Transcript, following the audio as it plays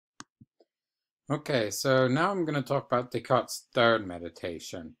Okay, so now I'm going to talk about Descartes' third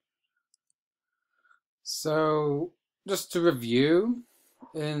meditation. So, just to review,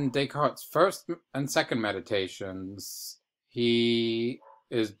 in Descartes' first and second meditations, he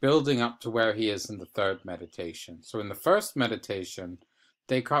is building up to where he is in the third meditation. So, in the first meditation,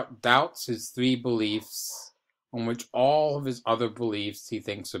 Descartes doubts his three beliefs on which all of his other beliefs he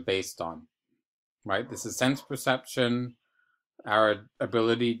thinks are based on. Right? This is sense perception, our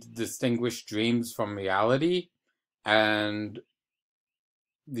ability to distinguish dreams from reality, and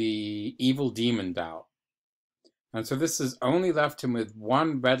the evil demon doubt. And so this has only left him with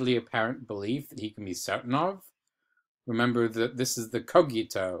one readily apparent belief that he can be certain of. Remember that this is the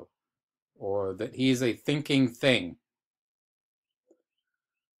cogito, or that he is a thinking thing.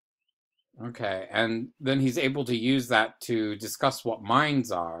 Okay, and then he's able to use that to discuss what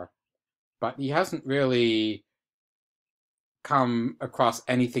minds are, but he hasn't really come across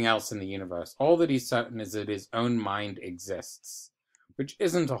anything else in the universe. All that he's certain is that his own mind exists, which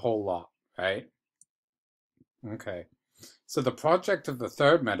isn't a whole lot, right? Okay. So the project of the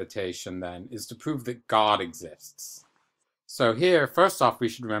third meditation then is to prove that God exists. So here, first off, we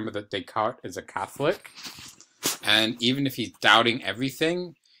should remember that Descartes is a Catholic, and even if he's doubting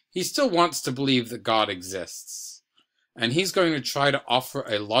everything, he still wants to believe that God exists. And he's going to try to offer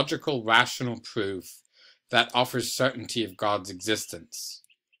a logical, rational proof that offers certainty of God's existence.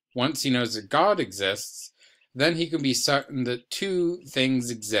 Once he knows that God exists, then he can be certain that two things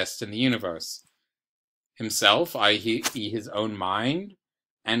exist in the universe: himself, i.e. his own mind,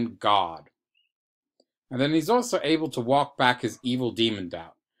 and God. And then he's also able to walk back his evil demon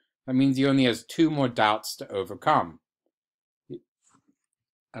doubt. That means he only has two more doubts to overcome.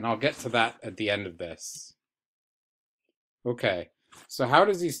 And I'll get to that at the end of this. Okay, so how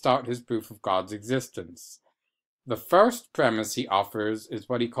does he start his proof of God's existence? The first premise he offers is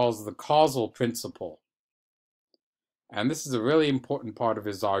what he calls the causal principle. And this is a really important part of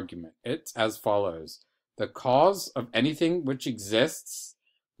his argument. It's as follows: the cause of anything which exists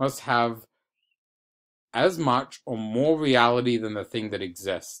must have as much or more reality than the thing that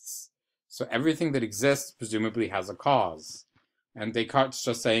exists. So everything that exists presumably has a cause. And Descartes'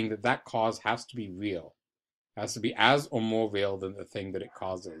 just saying that that cause has to be real. It has to be as or more real than the thing that it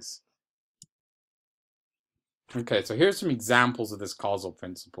causes. Okay, so here's some examples of this causal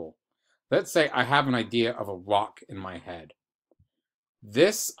principle. Let's say I have an idea of a rock in my head.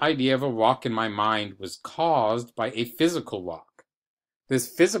 This idea of a rock in my mind was caused by a physical rock. This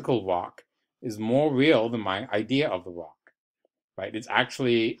physical rock is more real than my idea of the rock, right? It's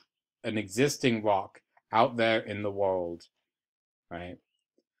actually an existing rock out there in the world, right?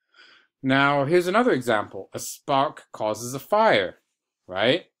 Now, here's another example. A spark causes a fire,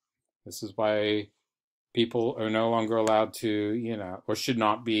 right? This is why people are no longer allowed to, or should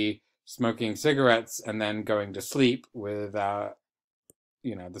not be smoking cigarettes and then going to sleep with, the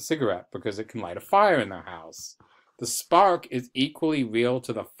cigarette, because it can light a fire in their house. The spark is equally real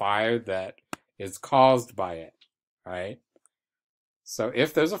to the fire that is caused by it, right? So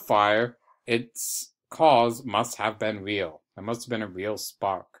if there's a fire, its cause must have been real. There must have been a real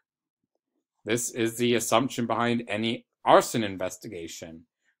spark. This is the assumption behind any arson investigation.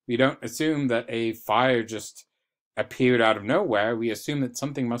 We don't assume that a fire just appeared out of nowhere. We assume that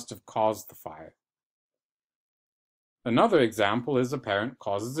something must have caused the fire. Another example is a parent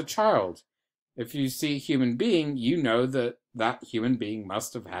causes a child. If you see a human being, you know that that human being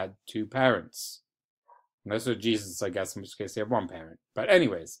must have had two parents. Unless they're Jesus, I guess, in which case they have one parent. But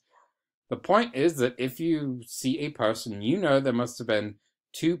anyways, the point is that if you see a person, you know there must have been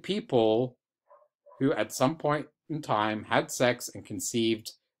two people who at some point in time had sex and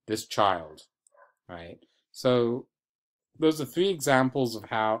conceived this child, right? So those are three examples of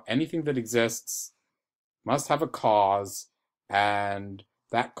how anything that exists must have a cause, and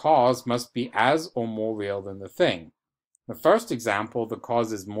that cause must be as or more real than the thing. The first example, the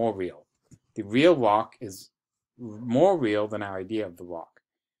cause is more real. The real rock is more real than our idea of the rock.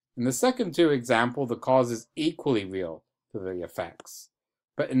 In the second two example, the cause is equally real to the effects.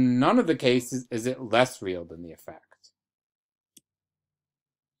 But in none of the cases is it less real than the effect.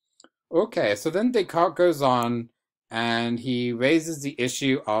 Okay, so then Descartes goes on and he raises the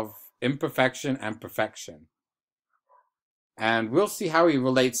issue of imperfection and perfection. And we'll see how he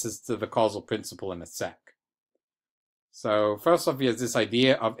relates this to the causal principle in a sec. So first off, he has this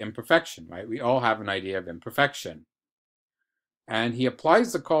idea of imperfection, right? We all have an idea of imperfection. And he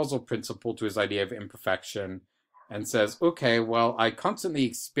applies the causal principle to his idea of imperfection and says, okay, well, I constantly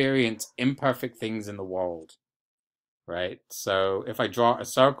experience imperfect things in the world, right? So if I draw a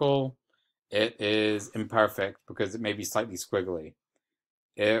circle, it is imperfect because it may be slightly squiggly.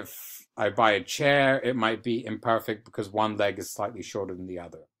 If I buy a chair, it might be imperfect because one leg is slightly shorter than the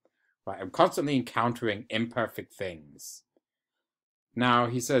other. Right? I'm constantly encountering imperfect things. Now,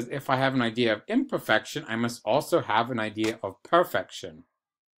 he says, if I have an idea of imperfection, I must also have an idea of perfection.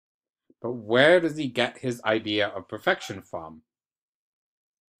 But where does he get his idea of perfection from?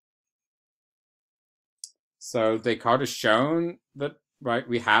 So Descartes has shown that, right,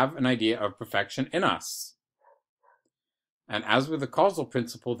 we have an idea of perfection in us. And as with the causal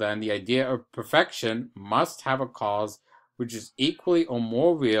principle, then, the idea of perfection must have a cause which is equally or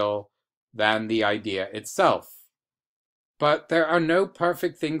more real than the idea itself. But there are no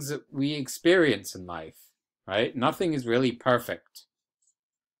perfect things that we experience in life, right? Nothing is really perfect.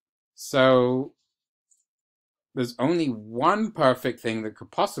 So there's only one perfect thing that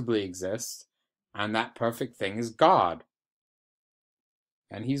could possibly exist, and that perfect thing is God.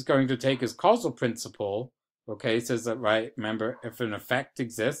 And he's going to take his causal principle, okay, he says that, right, remember, if an effect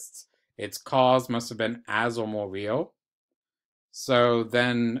exists, its cause must have been as or more real. So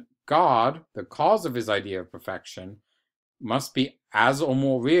then God, the cause of his idea of perfection, must be as or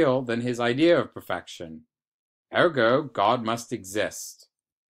more real than his idea of perfection. Ergo, God must exist.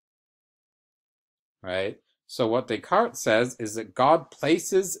 Right? So what Descartes says is that God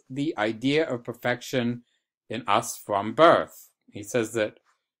places the idea of perfection in us from birth. He says that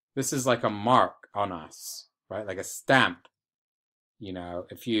this is like a mark on us, right? Like a stamp. You know,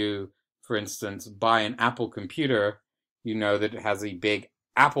 if you, for instance, buy an Apple computer, you know that it has a big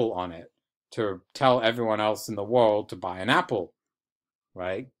apple on it to tell everyone else in the world to buy an apple,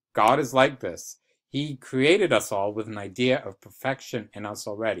 right? God is like this. He created us all with an idea of perfection in us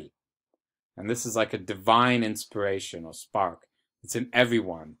already. And this is like a divine inspiration or spark. It's in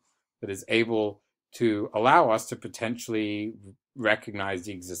everyone that is able to allow us to potentially recognize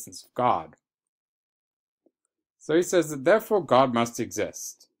the existence of God. So he says that therefore God must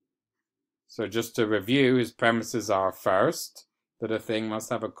exist. So just to review, his premises are first, that a thing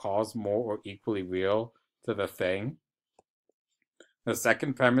must have a cause more or equally real to the thing. The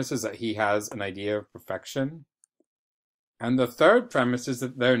second premise is that he has an idea of perfection. And the third premise is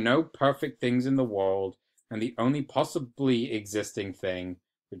that there are no perfect things in the world, and the only possibly existing thing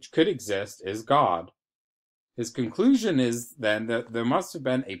which could exist is God. His conclusion is then that there must have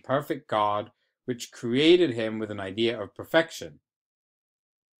been a perfect God which created him with an idea of perfection.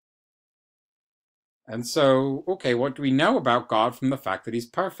 And so, okay, what do we know about God from the fact that he's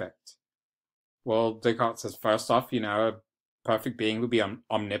perfect? Well, Descartes says, first off, a perfect being would be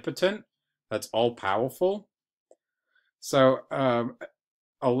omnipotent. That's all-powerful. So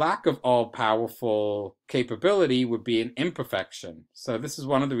a lack of all-powerful capability would be an imperfection. So this is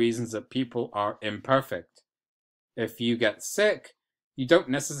one of the reasons that people are imperfect. If you get sick, you don't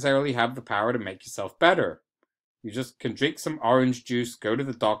necessarily have the power to make yourself better. You just can drink some orange juice, go to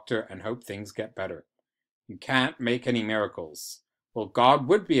the doctor, and hope things get better. You can't make any miracles. Well, God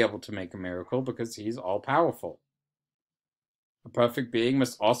would be able to make a miracle because he's all-powerful. A perfect being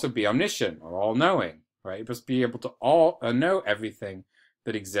must also be omniscient or all-knowing, right? He must be able to know everything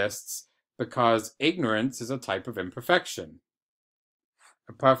that exists because ignorance is a type of imperfection.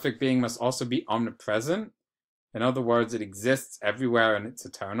 A perfect being must also be omnipresent. In other words, it exists everywhere and it's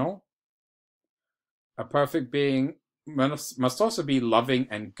eternal. A perfect being must also be loving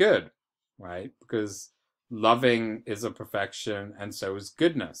and good, right? Because loving is a perfection and so is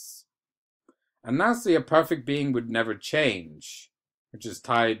goodness. And lastly, a perfect being would never change, which is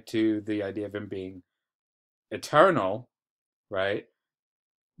tied to the idea of him being eternal, right?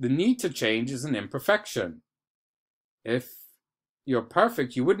 The need to change is an imperfection. If you're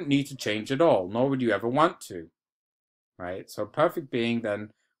perfect, you wouldn't need to change at all, nor would you ever want to, right? So a perfect being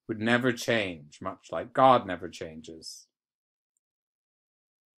then would never change, much like God never changes.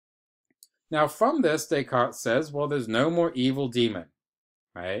 Now from this, Descartes says, well, there's no more evil demon,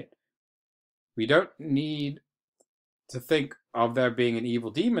 right? We don't need to think of there being an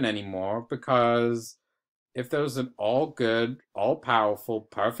evil demon anymore, because if there was an all-good, all-powerful,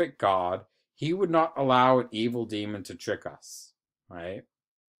 perfect God, he would not allow an evil demon to trick us, right?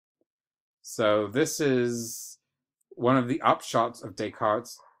 So this is one of the upshots of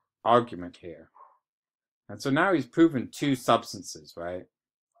Descartes' argument here. And so now he's proven two substances, right?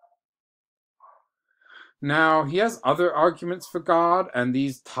 Now, he has other arguments for God, and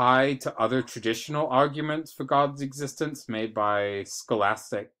these tie to other traditional arguments for God's existence made by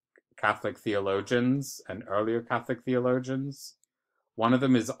scholastic Catholic theologians and earlier Catholic theologians. One of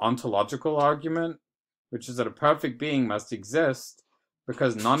them is ontological argument, which is that a perfect being must exist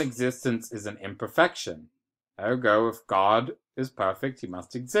because non-existence is an imperfection. Ergo, if God is perfect, he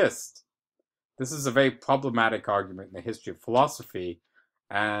must exist. This is a very problematic argument in the history of philosophy,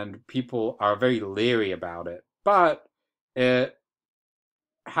 and people are very leery about it, but it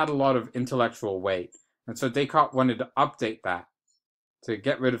had a lot of intellectual weight. And so Descartes wanted to update that to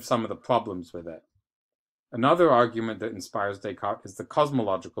get rid of some of the problems with it. Another argument that inspires Descartes is the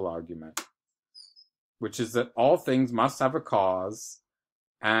cosmological argument, which is that all things must have a cause,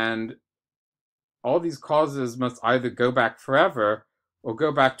 and all these causes must either go back forever or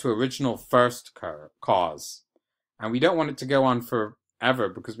go back to original first cause. And we don't want it to go on forever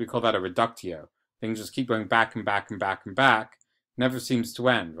because we call that a reductio. Things just keep going back and back and back and back. Never seems to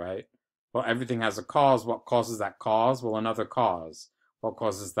end, right? Well, everything has a cause. What causes that cause? Well, another cause. What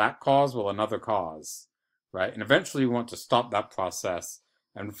causes that cause? Well, another cause, right? And eventually we want to stop that process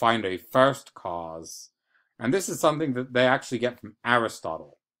and find a first cause. And this is something that they actually get from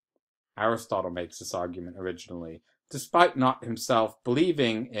Aristotle. Aristotle makes this argument originally, despite not himself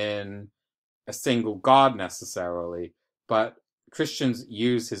believing in a single God necessarily, but Christians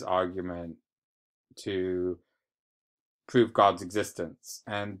use his argument to prove God's existence.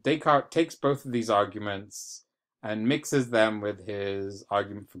 And Descartes takes both of these arguments and mixes them with his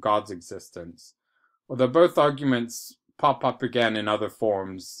argument for God's existence, although both arguments pop up again in other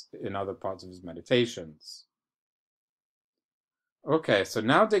forms in other parts of his meditations. Okay, so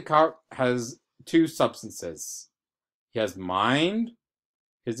now Descartes has two substances. He has mind,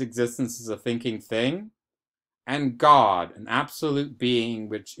 his existence is a thinking thing, and God, an absolute being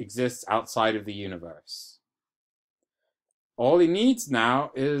which exists outside of the universe. All he needs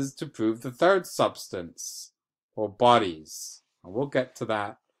now is to prove the third substance, or bodies. And we'll get to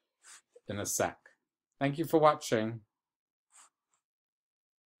that in a sec. Thank you for watching.